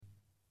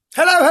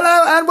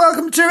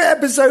welcome to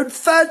episode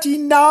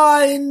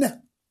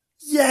 39,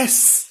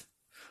 yes,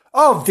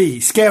 of the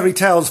Scary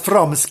Tales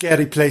from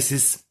Scary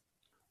Places.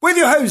 With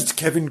your host,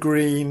 Kevin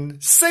Green,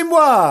 c'est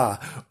moi.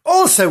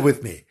 Also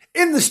with me,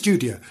 in the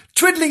studio,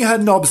 twiddling her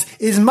knobs,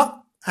 is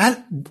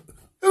and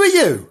who are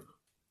you?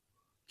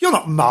 You're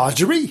not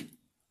Marjorie.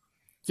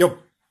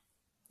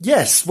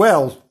 Yes,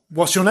 well,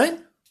 what's your name?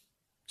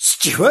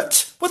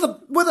 Stuart? What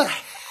the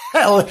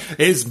hell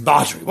is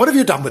Marjorie? What have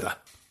you done with her?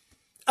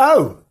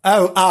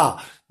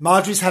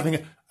 Marjorie's having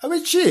a... Oh,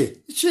 is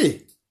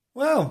she?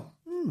 Well,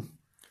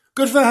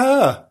 good for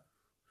her.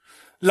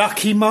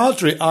 Lucky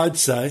Marjorie, I'd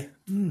say.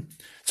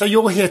 So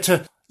you're here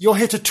to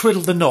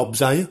twiddle the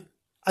knobs, are you?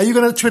 Are you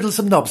going to twiddle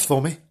some knobs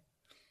for me?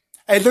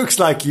 It looks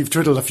like you've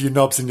twiddled a few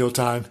knobs in your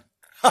time.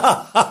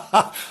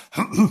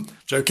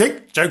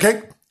 Joking.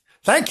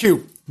 Thank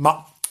you,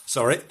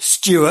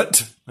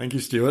 Stuart. Thank you,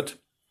 Stuart.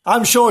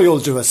 I'm sure you'll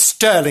do a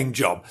sterling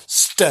job.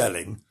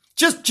 Sterling.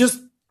 Just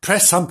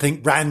press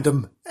something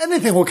random.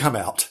 Anything will come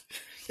out.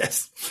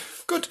 Yes.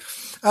 Good.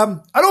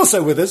 And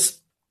also with us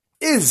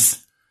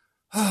is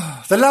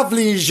the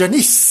lovely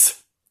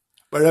Janice,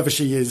 wherever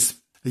she is.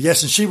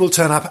 Yes, and she will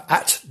turn up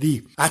at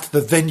the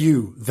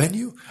venue?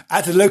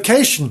 At the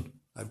location.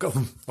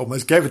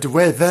 Almost gave it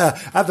away there.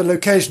 At the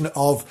location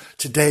of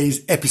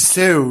today's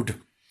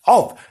episode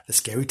of the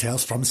Scary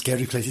Tales from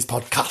Scary Places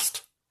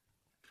podcast.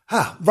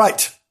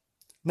 Right.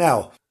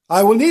 Now,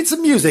 I will need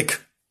some music,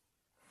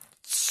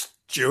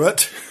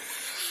 Stuart,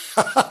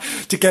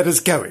 to get us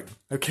going,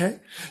 okay?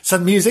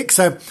 Some music,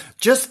 so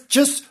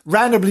just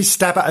randomly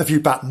stab at a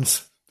few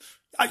buttons.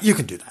 You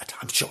can do that,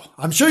 I'm sure.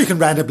 I'm sure you can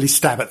randomly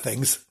stab at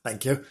things.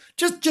 Thank you.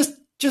 Just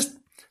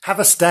have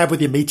a stab with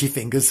your meaty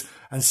fingers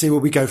and see where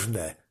we go from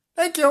there.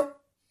 Thank you.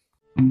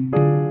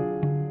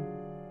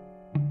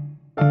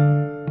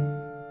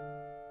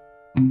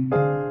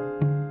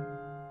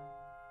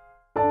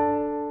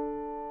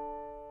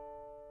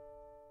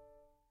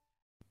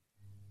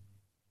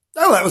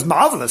 Oh, that was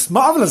marvellous.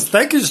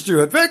 Thank you,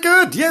 Stuart. Very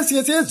good. Yes.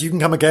 You can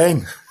come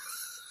again.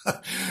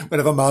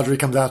 Whenever Marjorie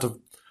comes out of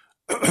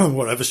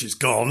wherever she's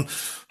gone.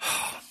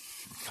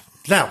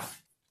 Now,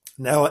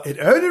 it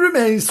only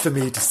remains for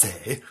me to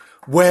say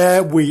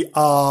where we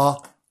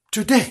are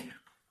today.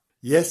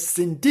 Yes,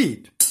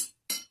 indeed.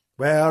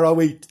 Where are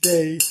we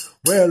today?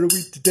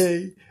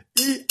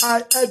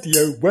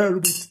 E-I-A-D-O, where are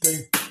we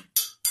today?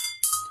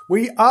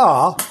 We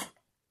are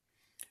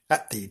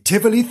at the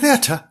Tivoli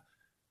Theatre.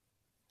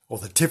 Or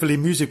the Tivoli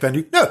music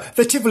venue. No,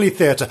 the Tivoli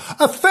Theatre,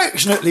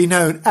 affectionately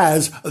known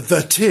as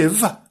the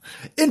Tiv,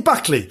 in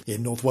Buckley,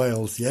 in North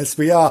Wales. Yes,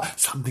 we are.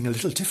 Something a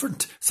little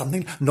different.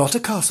 Something, not a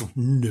castle.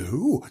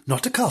 No,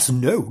 not a castle.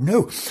 No.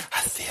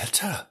 A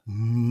theatre.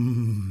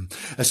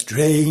 A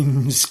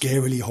strange,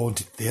 scarily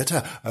haunted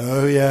theatre.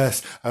 Oh,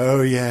 yes.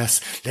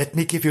 Let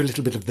me give you a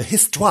little bit of the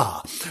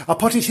histoire. A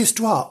potted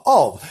histoire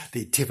of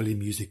the Tivoli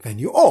music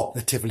venue, or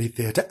the Tivoli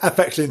Theatre,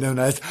 affectionately known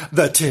as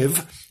the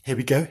Tiv. Here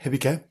we go.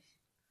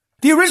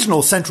 The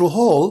original Central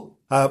Hall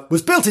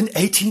was built in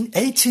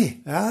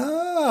 1880.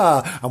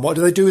 And what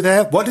do they do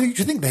there? What do you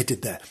think they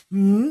did there?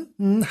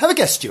 Have a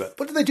guess, Stuart.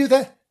 What did they do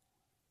there?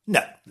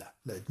 No,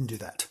 they didn't do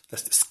that.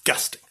 That's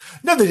disgusting.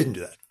 No, they didn't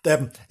do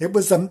that. It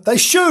was they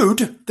showed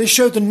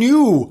the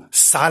new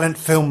silent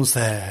films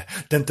there.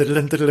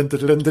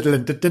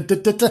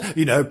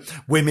 You know,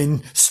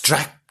 women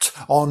strapped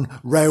on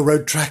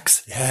railroad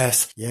tracks.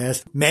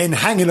 Yes. Men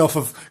hanging off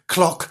of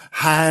clock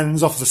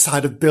hands off the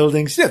side of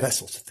buildings. Yeah, that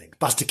sort of thing.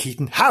 Buster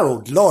Keaton,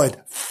 Harold Lloyd,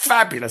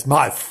 fabulous,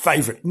 my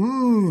favourite.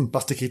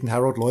 Buster Keaton,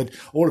 Harold Lloyd,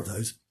 all of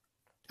those.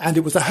 And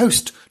it was a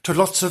host to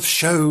lots of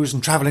shows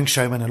and travelling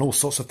showmen and all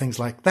sorts of things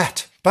like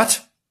that.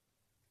 But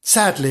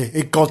sadly,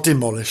 it got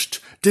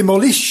demolished in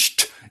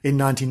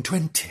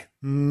 1920.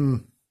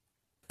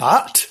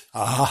 But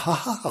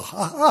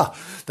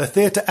the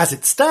theatre as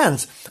it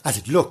stands, as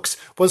it looks,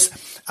 was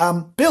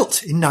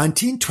built in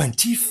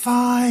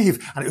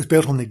 1925, and it was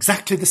built on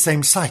exactly the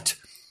same site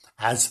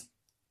as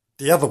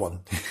the other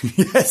one.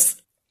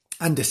 Yes.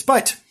 And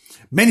despite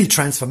many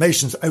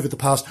transformations over the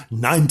past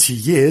 90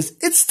 years,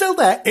 it's still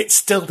there. It's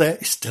still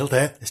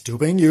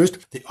being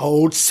used. The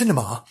old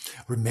cinema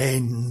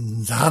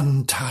remains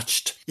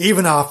untouched,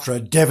 even after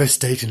a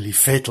devastatingly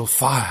fatal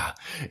fire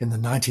in the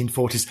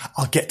 1940s.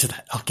 I'll get to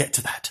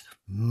that.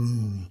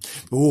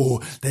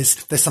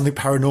 There's something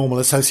paranormal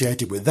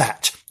associated with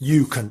that.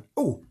 You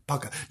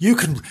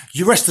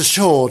rest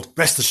assured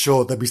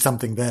there'll be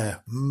something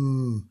there.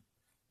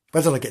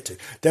 Where did I get to?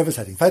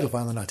 Devastating, fatal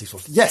fire in the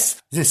 1940s. Yes,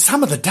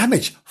 some of the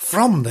damage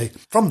from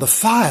the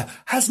fire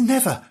has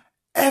never,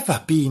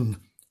 ever been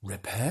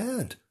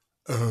repaired.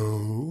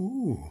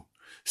 Oh.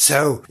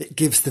 So it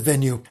gives the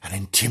venue an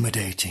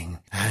intimidating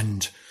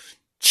and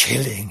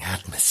chilling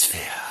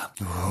atmosphere.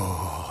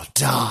 Oh,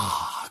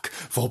 dark,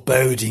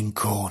 foreboding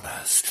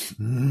corners.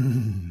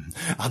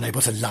 Unable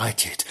to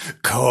light it.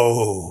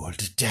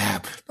 Cold,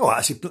 damp. Oh,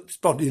 actually, it's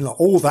probably not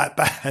all that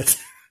bad.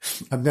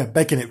 I'm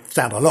making it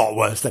sound a lot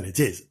worse than it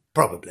is.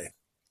 Probably.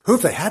 Who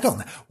have they had on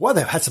there? Well,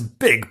 they've had some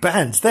big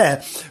bands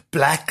there.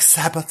 Black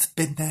Sabbath's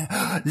been there.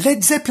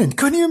 Led Zeppelin.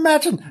 Couldn't you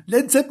imagine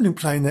Led Zeppelin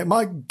playing there?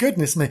 My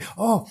goodness me.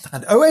 Oh,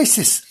 and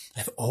Oasis.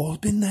 They've all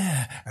been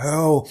there.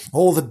 Oh,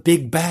 all the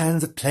big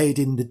bands have played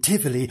in the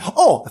Tivoli,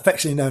 or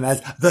affectionately known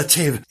as the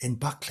Tiv in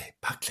Buckley.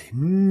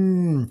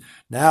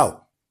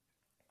 Now,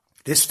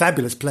 this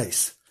fabulous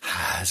place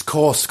has, of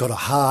course, got a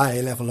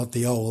high level of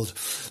the old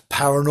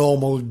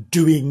paranormal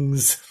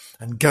doings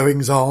and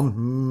goings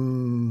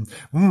on,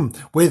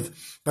 with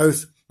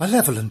both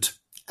malevolent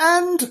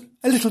and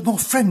a little more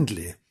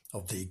friendly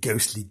of the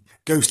ghostly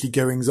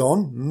goings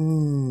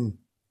on.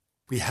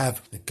 We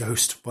have the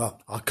ghost. Well,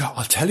 I'll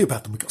tell you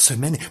about them. We've got so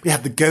many. We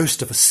have the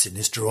ghost of a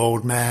sinister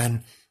old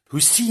man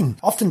who's seen.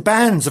 Often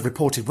bands have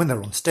reported when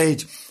they're on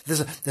stage.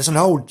 There's an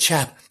old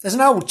chap. There's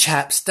an old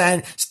chap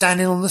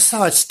standing on the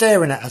side,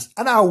 staring at us.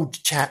 An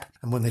old chap.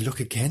 And when they look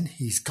again,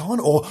 he's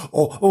gone,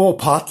 or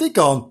partly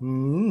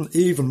gone.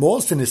 Even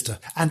more sinister.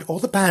 And all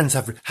the bands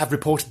have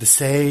reported the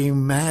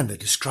same man. They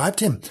described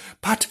him,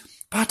 but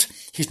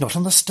he's not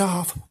on the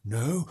staff.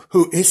 No.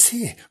 Who is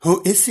he?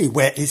 Who is he?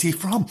 Where is he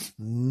from?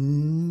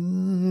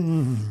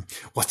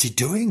 What's he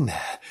doing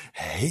there?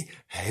 Hey,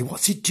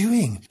 what's he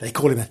doing? They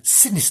call him a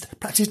sinister.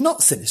 Perhaps he's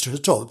not sinister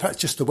at all. Perhaps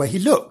just the way he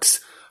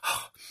looks.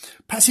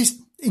 Perhaps he's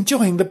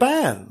enjoying the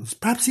bands.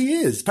 Perhaps he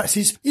is. Perhaps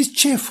he's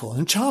cheerful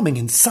and charming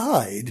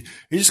inside.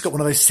 He's just got one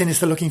of those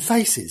sinister looking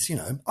faces, you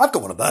know. I've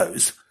got one of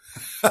those.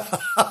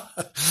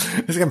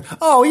 He's going,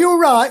 oh, you all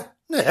right?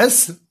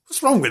 Yes.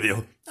 What's wrong with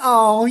you?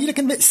 Oh, you're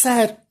looking a bit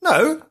sad.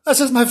 No, that's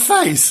just my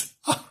face.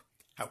 Oh,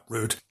 how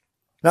rude.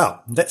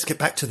 Now, let's get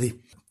back to the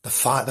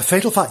fire, the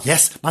fatal fire.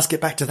 Yes, must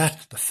get back to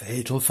that. The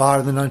fatal fire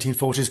in the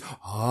 1940s.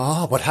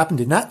 What happened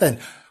in that then?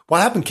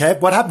 What happened,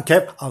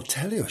 Kev? I'll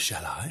tell you,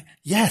 shall I?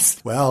 Yes.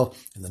 Well,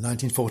 in the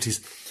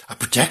 1940s, a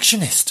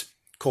projectionist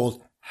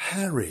called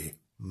Harry.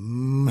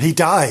 He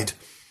died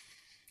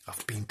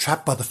after being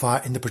trapped by the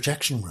fire in the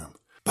projection room.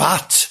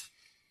 But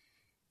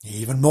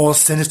even more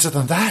sinister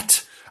than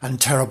that, and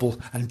terrible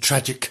and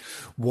tragic,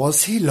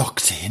 was he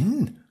locked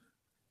in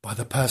by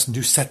the person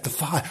who set the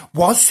fire?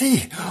 Was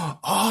he?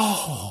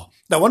 Oh,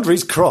 no wonder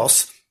he's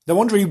cross. No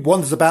wonder he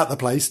wanders about the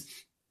place,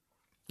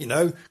 you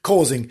know,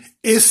 causing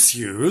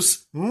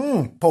issues.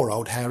 Poor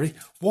old Harry.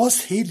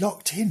 Was he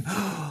locked in?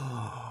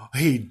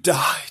 He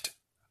died.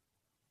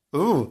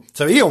 Ooh,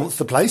 so he haunts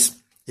the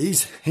place.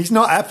 He's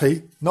not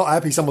happy. Not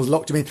happy someone's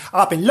locked him in.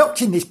 I've been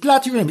locked in this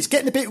bloody room. It's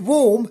getting a bit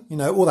warm. You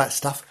know, all that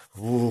stuff.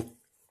 Ooh.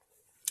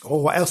 Oh,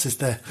 what else is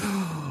there?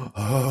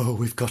 Oh,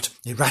 we've got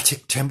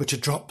erratic temperature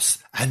drops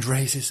and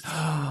raises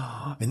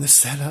in the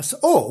cellars.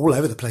 Oh, all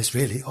over the place,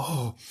 really.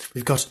 Oh,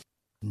 we've got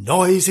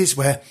noises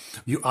where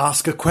you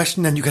ask a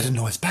question and you get a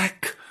noise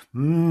back.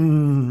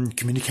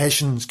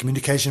 Communication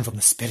from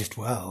the spirit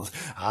world.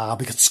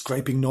 We got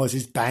scraping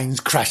noises, bangs,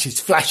 crashes,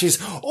 flashes,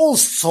 all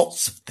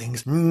sorts of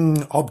things.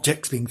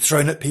 Objects being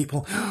thrown at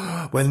people.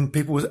 When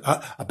people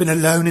have been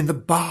alone in the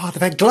bar,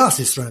 they've had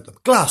glasses thrown at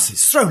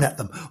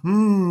them.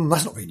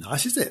 That's not very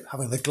nice, is it?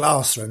 Having the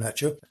glass thrown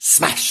at you.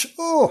 Smash!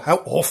 Oh, how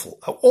awful,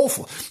 how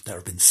awful. There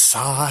have been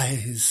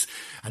sighs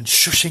and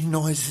shushing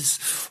noises.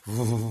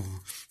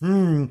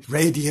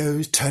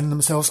 Radios turning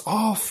themselves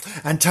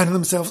off and turning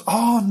themselves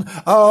on.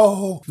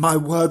 Oh, my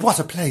word, what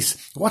a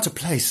place. What a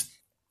place.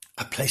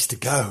 A place to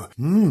go.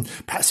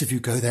 Perhaps if you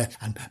go there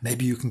and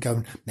maybe you can go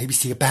and maybe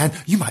see a band,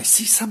 you might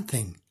see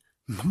something.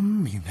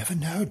 You never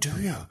know,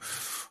 do you?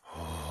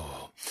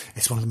 Oh,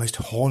 it's one of the most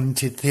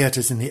haunted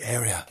theatres in the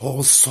area.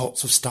 All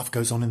sorts of stuff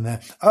goes on in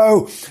there.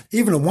 Oh,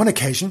 even on one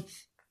occasion,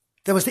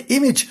 there was an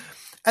image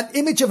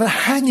of a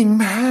hanging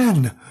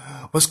man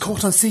was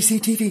caught on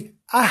CCTV.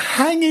 A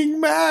hanging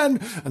man!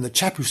 And the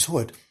chap who saw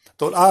it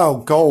thought, oh,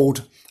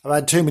 gold. I've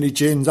had too many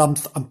gins. I'm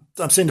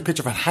seeing a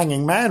picture of a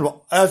hanging man.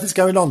 What on earth is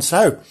going on?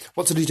 So,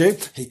 what did he do?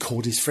 He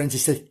called his friends. He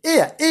said,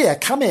 here,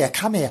 come here.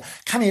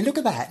 Look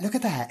at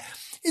that.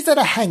 Is that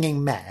a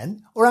hanging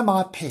man? Or am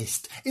I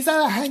pissed? Is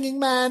that a hanging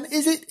man?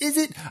 Is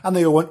it? And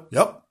they all went,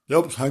 yep,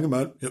 it's a hanging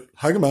man. Yep,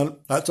 hanging man.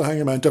 That's a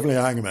hanging man. Definitely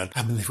a hanging man.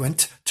 And when they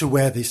went to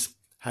where this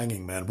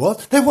hanging man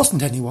was, there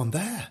wasn't anyone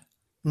there.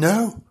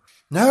 No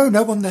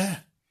one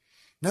there.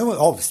 No one,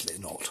 obviously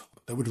not.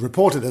 They would have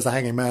reported there's a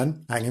hanging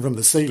man hanging from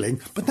the ceiling,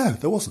 but no,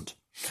 there wasn't.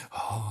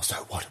 Oh, so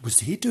what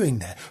was he doing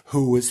there?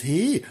 Who was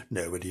he?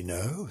 Nobody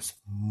knows.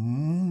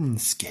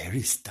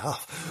 Scary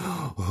stuff.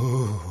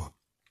 Oh.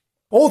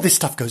 All this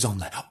stuff goes on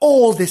there.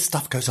 Oh,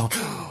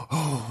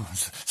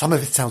 some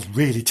of it sounds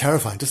really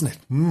terrifying, doesn't it?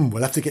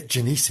 We'll have to get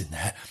Janice in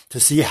there to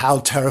see how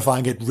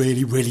terrifying it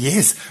really, really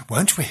is,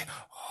 won't we?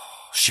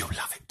 She'll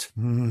love it.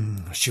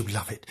 She'll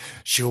love it.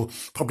 She'll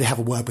probably have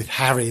a word with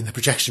Harry in the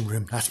projection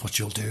room. That's what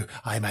she'll do,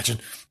 I imagine.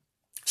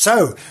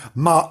 So,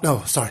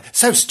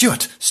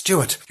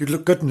 Stuart, you'd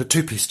look good in a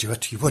two-piece,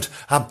 Stuart, you would.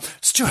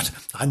 Stuart,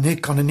 I'm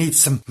gonna need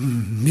some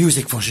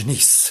music for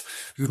Janice.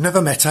 You've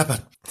never met her,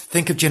 but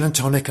think of gin and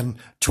tonic and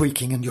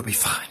tweaking and you'll be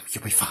fine.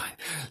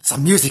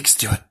 Some music,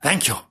 Stuart.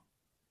 Thank you.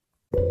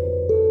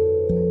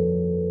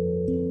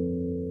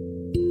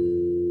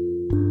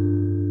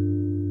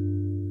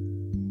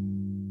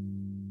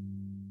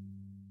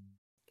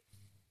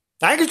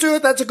 Thank you,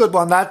 Stuart. That's a good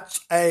one.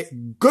 That's a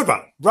good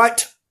one.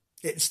 Right.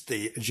 It's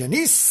the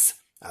Janice,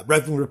 a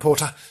roving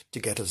reporter, to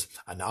get us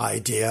an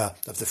idea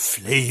of the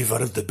flavour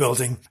of the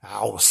building,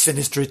 how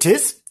sinister it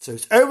is. So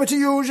it's over to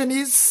you,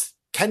 Janice.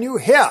 Can you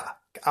hear?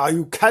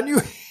 Can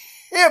you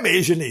hear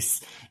me,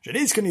 Janice?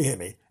 Janice, can you hear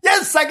me?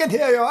 Yes, I can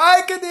hear you.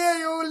 I can hear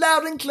you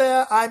loud and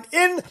clear. I'm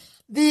in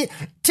the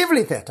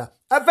Tivoli Theatre,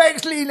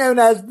 affectionately known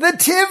as the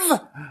Tiv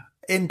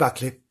in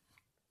Buckley.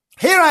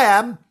 Here I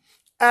am,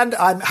 and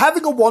I'm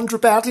having a wander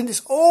about, and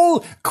it's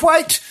all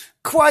quite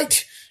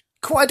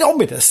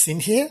ominous in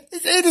here.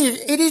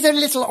 It is a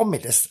little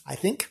ominous, I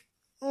think.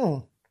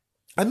 I'm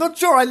not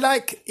sure I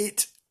like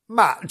it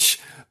much.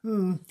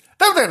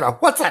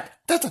 What's that?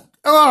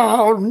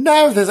 Oh,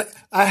 no, there's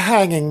a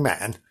hanging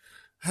man.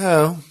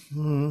 Oh,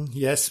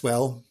 yes,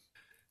 well,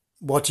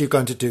 what are you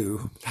going to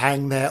do?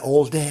 Hang there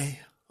all day?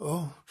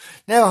 Oh,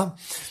 now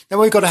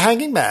we've got a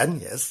hanging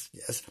man. Yes.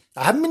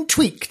 I haven't been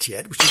tweaked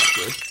yet, which is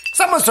good.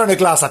 Someone's thrown a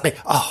glass at me.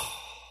 Oh,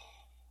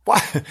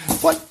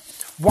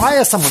 why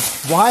has someone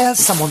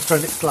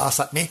thrown a glass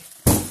at me?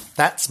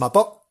 That's my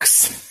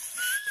box.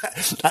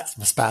 That's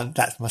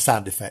my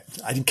sound effect.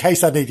 In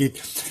case I needed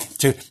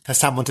for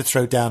someone to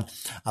fall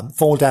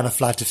down a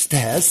flight of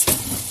stairs.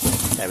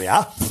 There we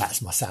are.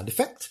 That's my sound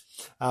effect.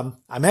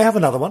 I may have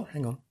another one.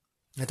 Hang on.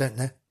 I don't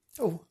know.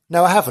 Oh,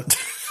 no, I haven't.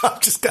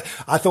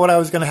 I thought I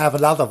was going to have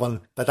another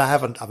one, but I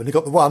haven't. I've only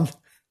got the one.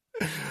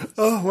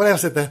 Oh, what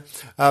else is there?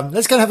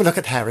 Let's go and have a look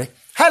at Harry.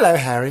 Hello,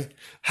 Harry.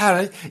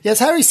 Harry. Yes,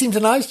 Harry seems a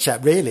nice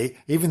chap, really,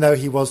 even though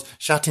he was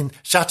shut in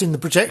the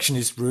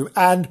projectionist room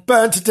and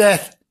burnt to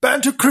death,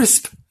 burnt to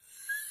crisp,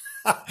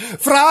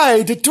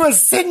 fried to a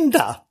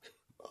cinder.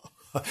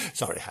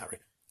 Sorry, Harry.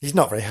 He's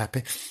not very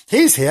happy.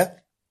 He's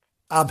here.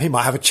 He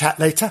might have a chat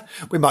later.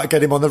 We might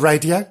get him on the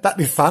radio. That'd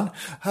be fun.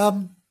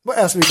 What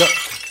else have we got?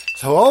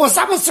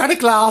 Someone's trying a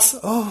glass.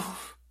 Oh,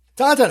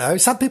 I don't know.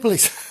 Some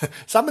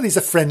of these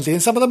are friendly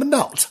and some of them are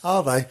not,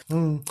 are they?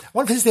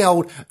 What if it's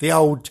the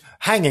old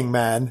hanging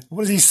man?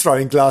 What is he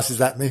throwing glasses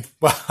at me?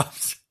 Well,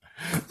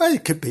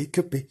 it could be.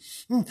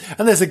 And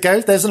there's a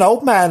ghost. There's an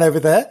old man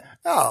over there.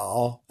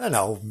 Oh, an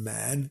old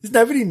man. There's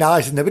nobody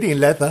nice. There's nobody in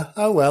leather.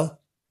 Oh, well,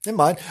 never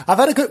mind. I've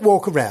had a good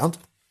walk around.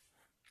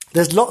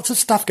 There's lots of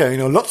stuff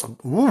going on, lots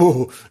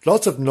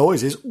of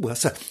noises. Ooh,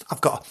 I've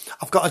got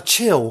a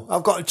chill.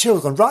 I've got a chill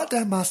gone right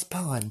down my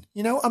spine.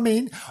 You know what I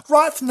mean?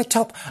 Right from the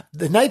top,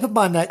 the nape of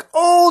my neck,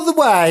 all the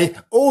way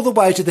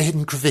to the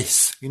hidden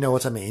crevice. You know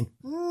what I mean?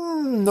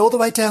 All the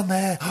way down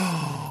there.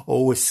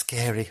 Oh, it's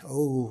scary.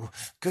 Oh,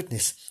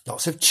 goodness.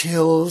 Lots of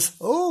chills.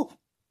 Oh,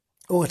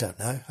 I don't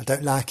know. I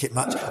don't like it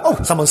much.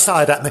 Oh, someone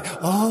sighed at me.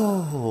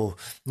 Oh,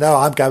 no,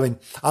 I'm going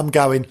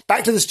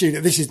back to the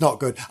studio. This is not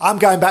good. I'm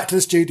going back to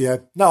the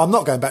studio. No, I'm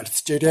not going back to the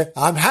studio.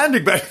 I'm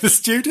handing back to the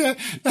studio.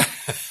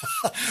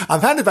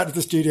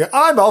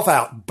 I'm off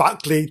out.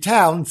 Buckley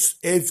Town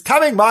is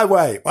coming my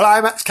way. Well,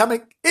 I'm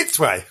coming its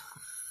way.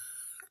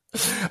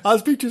 I'll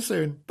speak to you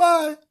soon.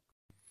 Bye.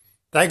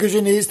 Thank you,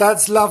 Janice.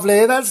 That's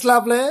lovely.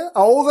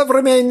 All that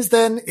remains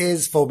then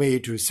is for me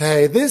to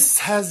say this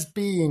has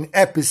been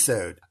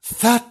episode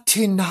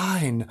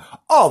 39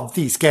 of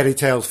the Scary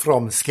Tales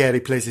from Scary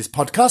Places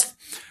podcast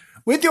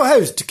with your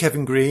host,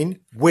 Kevin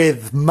Green,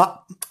 with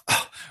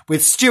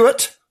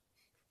Stuart.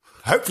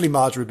 Hopefully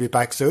Marjorie will be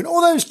back soon.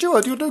 Although,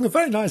 Stuart, you're doing a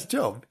very nice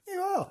job. You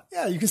are.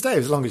 Yeah, you can stay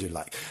as long as you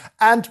like.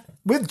 And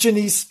with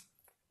Janice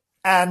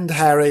and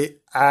Harry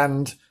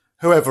and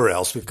whoever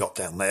else we've got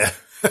down there.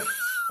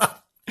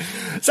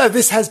 So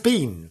this has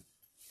been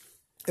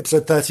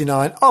episode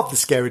 39 of the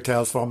Scary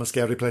Tales from a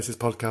Scary Places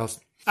podcast.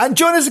 And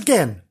join us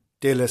again,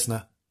 dear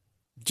listener.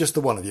 Just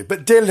the one of you.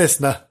 But dear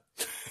listener,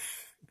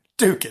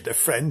 do get a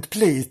friend.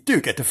 Please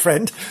do get a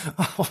friend.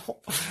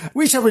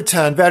 We shall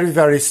return very,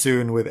 very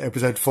soon with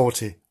episode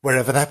 40,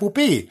 wherever that will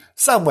be.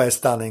 Somewhere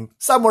stunning,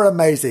 somewhere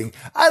amazing.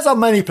 As are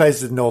many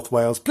places in North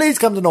Wales. Please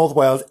come to North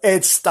Wales.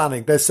 It's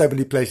stunning. There's so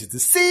many places to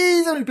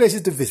see, so many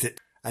places to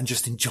visit. And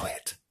just enjoy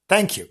it.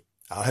 Thank you.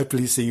 I'll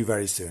hopefully see you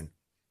very soon.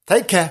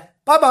 Take care.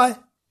 Bye-bye.